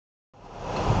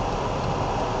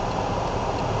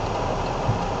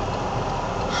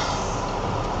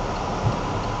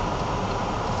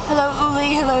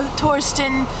hello,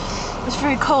 Torsten. It's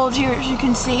very cold here, as you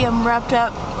can see. I'm wrapped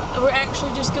up. We're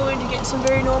actually just going to get some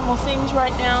very normal things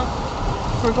right now.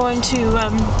 We're going to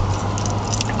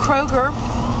Kroger,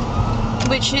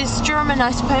 which is German, I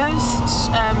suppose. It's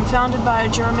founded by a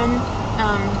German.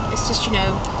 It's just,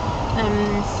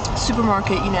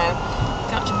 supermarket,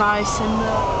 Got to buy some,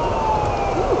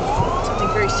 something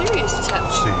very serious is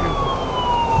happening. See you.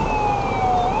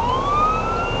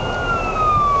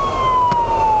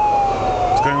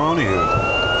 What's going on here?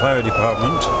 Fire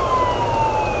department.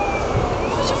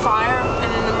 There's a fire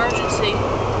and an emergency.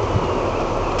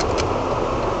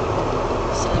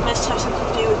 So it must have something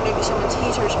to do with maybe someone's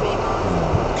heaters being on.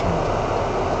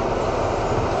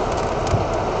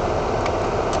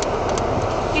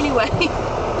 Anyway,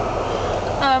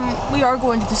 we are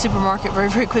going to the supermarket very,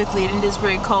 very quickly, and it is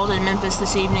very cold in Memphis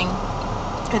this evening.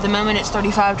 At the moment, it's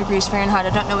 35 degrees Fahrenheit.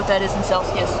 I don't know what that is in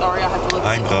Celsius. Sorry, I have to look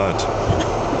at it. 1 Grad.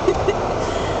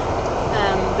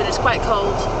 But it's quite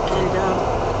cold, and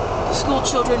the school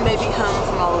children may be home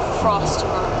from all of the frost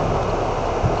tomorrow.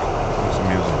 It's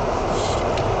amusing.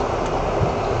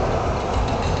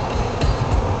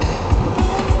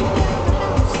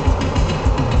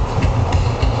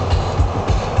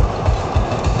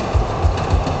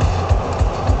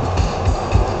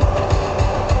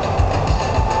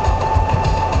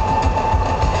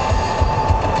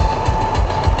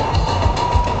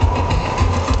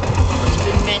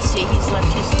 He's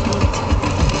left his tweet.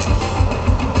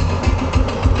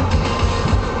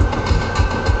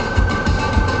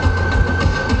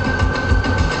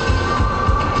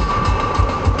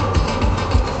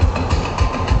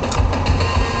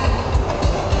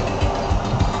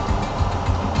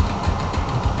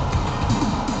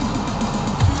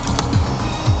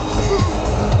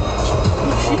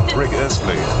 Rick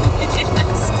Astley.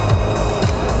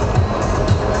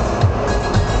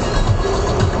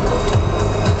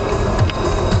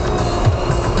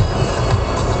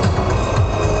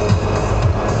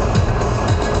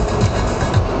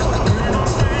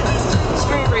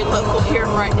 Local here,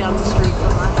 right down the street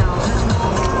from my house.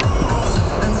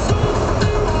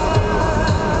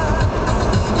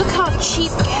 Look how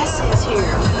cheap gas is here.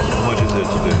 How much is it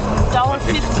today?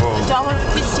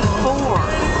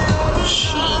 $1.54.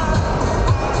 Cheap.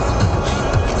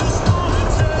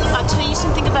 I'll tell you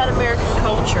something about American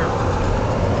culture.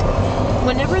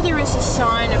 Whenever there is a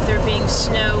sign of there being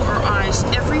snow or ice,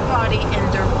 everybody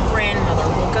and their grandmother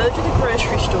will go to the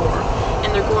grocery store,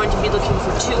 and they're going to be looking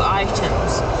for 2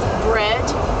 items: bread,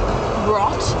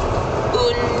 Brot,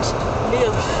 and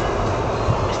milk.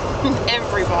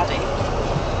 Everybody.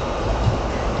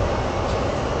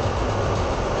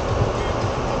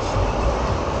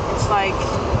 It's like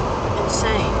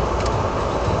insane.